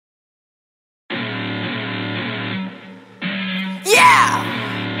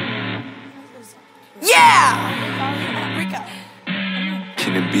Yeah! Rico.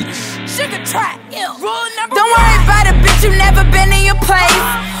 Killing beats. Sugar trap. Don't worry about it, bitch, you never been in your place.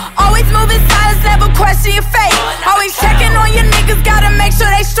 Always moving silence, never question your fate. Always checking on your niggas, gotta make sure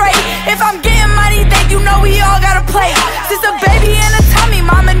they straight. If I'm getting money, then you know we all gotta play. Since a baby in a tummy,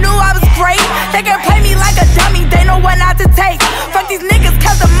 mama knew I was great. They can play me like a dummy, they know what not to take. Fuck these niggas,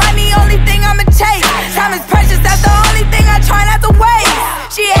 cause the money, only thing I'ma chase. Time is precious, that's the only thing I try not to waste.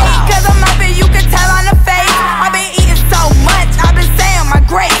 She ate cause I'm up and you can tell on the face. I've been eating so much, I've been saying my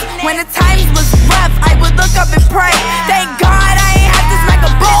grace. When the times was rough, I would look up and pray. Thank God I ain't have to smack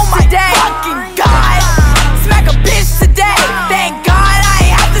a bitch today. Fucking God, smack a bitch today. Thank God I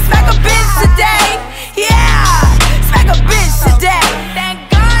ain't have to smack a bitch today. Yeah, smack a bitch today.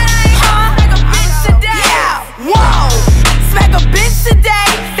 Thank God I ain't have to smack a bitch today. Yeah, whoa, smack a bitch today.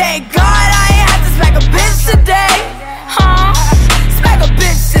 Thank God I ain't have to smack a bitch today. Smack a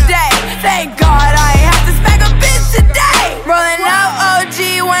bitch today. Thank God I ain't have to smack a bitch today. Rolling up OG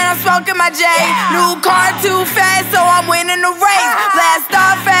when I'm smoking my J. New car too fast, so I'm winning the race. Blast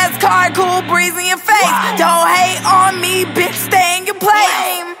off fast car, cool breeze in your face. Don't hate on me, bitch, stay in your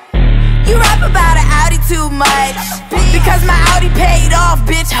place. You rap about an Audi too much, because my Audi paid off,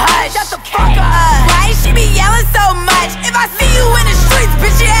 bitch, hush. Shut the fuck up. Why she be yelling so much? If I see you in the streets,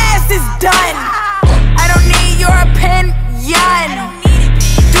 bitch, your ass is done. I don't need your opinion.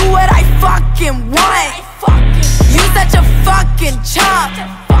 Do what I fucking want. You such a fucking chump.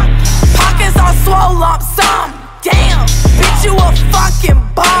 Pockets all swole lump sum. Damn, bitch, you a fucking